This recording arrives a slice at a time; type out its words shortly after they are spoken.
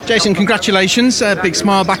Jason, congratulations. A big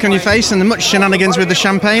smile back on your face and much shenanigans with the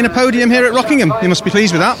champagne. A podium here at Rockingham. You must be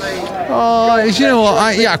pleased with that. You know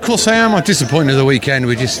what? Of course I am. I'm disappointed at the weekend.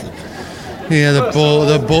 We just...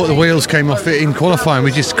 the wheels came off it in qualifying.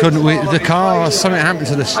 We just couldn't. The car, something happened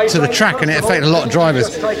to the track, and it affected a lot of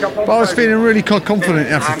drivers. But I was feeling really confident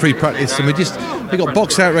after free practice, and we got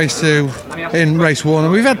boxed out race 2 in race 1,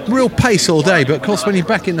 and we've had real pace all day. But of course, when you're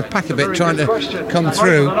back in the pack a bit, trying to come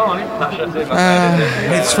through,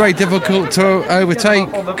 it's very difficult to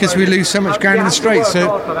overtake because we lose so much ground in the straight.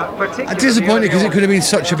 So I'm disappointed because it could have been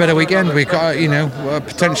such a better weekend. We got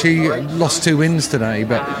potentially lost 2 wins today,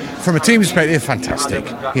 but from a team perspective, fantastic.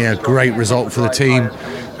 Great result for the team.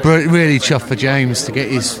 But really chuffed for James to get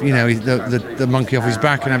his, the monkey off his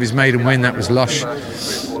back and have his maiden win. That was lush.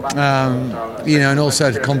 And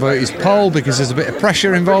also to convert his pole because there's a bit of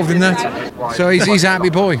pressure involved in that. So he's a happy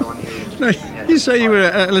boy. You say you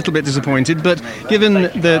were a little bit disappointed, but given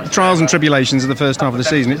the trials and tribulations of the first half of the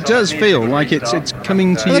season, it does feel like it's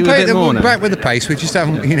coming to you a bit more now. We're back with the pace. We just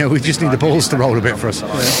haven't, we just need the balls to roll a bit for us.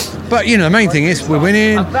 Yeah. But the main thing is we're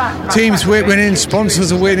winning, teams we're winning,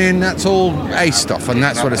 sponsors are winning. That's all A stuff, and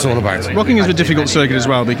that's what it's all about. Rockingham's a difficult circuit as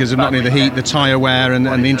well because of not only the heat, the tyre wear, and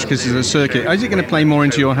the intricacies of the circuit. Is it going to play more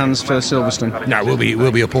into your hands for Silverstone? No,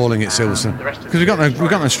 we'll be appalling at Silverstone because we've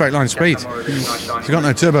got no straight line speed. We've got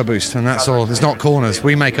no turbo boost, and that's all. It's not corners.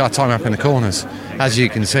 We make our time up in the corners, as you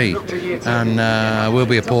can see, and we'll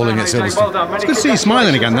be appalling at Silverstone. It's good to see you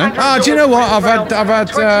smiling again, though. Do you know what? I've had.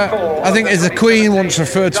 I think as the Queen once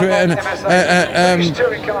referred to it,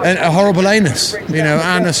 a horrible anus,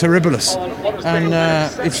 anus horribilis, and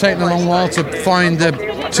it's taken a long while to find the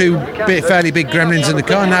 2 fairly big gremlins in the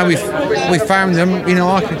car. Now we've found them.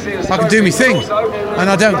 I can do my thing, and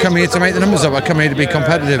I don't come here to make the numbers up. I come here to be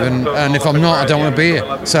competitive, and if I'm not, I don't want to be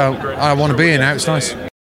here. So I want to be here now. It's nice.